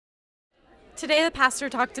Today, the pastor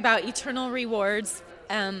talked about eternal rewards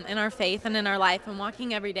in our faith and in our life, and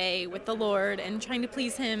walking every day with the Lord and trying to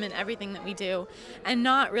please Him in everything that we do, and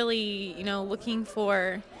not really, looking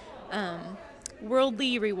for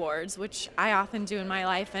worldly rewards, which I often do in my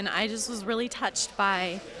life. And I just was really touched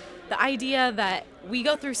by the idea that we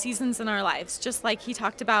go through seasons in our lives, just like he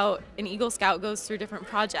talked about an Eagle Scout goes through different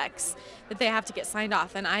projects that they have to get signed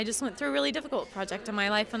off. And I just went through a really difficult project in my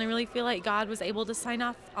life, and I really feel like God was able to sign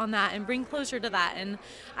off on that and bring closure to that. And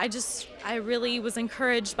I really was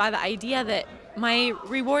encouraged by the idea that my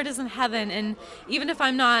reward is in heaven. And even if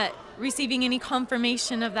I'm not receiving any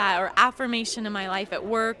confirmation of that or affirmation in my life at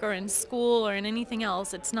work or in school or in anything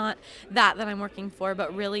else, it's not that I'm working for,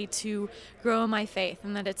 but really to grow in my faith,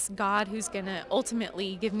 and that it's God who's going to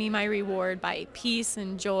ultimately give me my reward by peace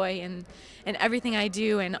and joy and everything I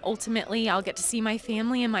do. And ultimately I'll get to see my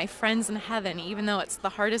family and my friends in heaven, even though it's the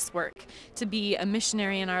hardest work to be a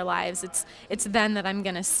missionary in our lives. It's then that I'm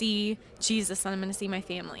going to see Jesus, and I'm going to see my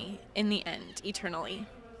family in the end, eternally.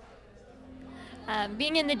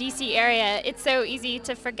 Being in the DC area, it's so easy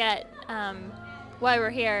to forget why we're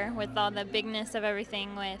here, with all the bigness of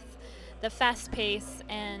everything, with the fast pace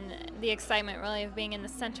and the excitement really of being in the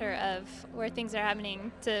center of where things are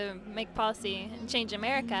happening to make policy and change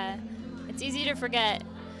America. It's easy to forget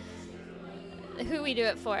who we do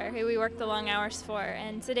it for, who we work the long hours for.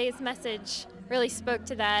 And today's message really spoke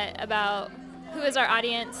to that, about who is our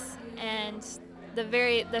audience, and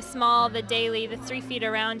the small, the daily, the 3 feet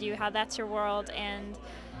around you, how that's your world, and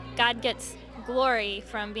God gets glory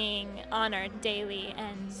from being honored daily.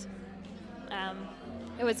 And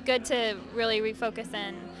it was good to really refocus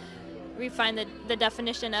and refine the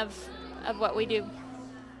definition of what we do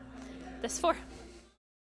this for.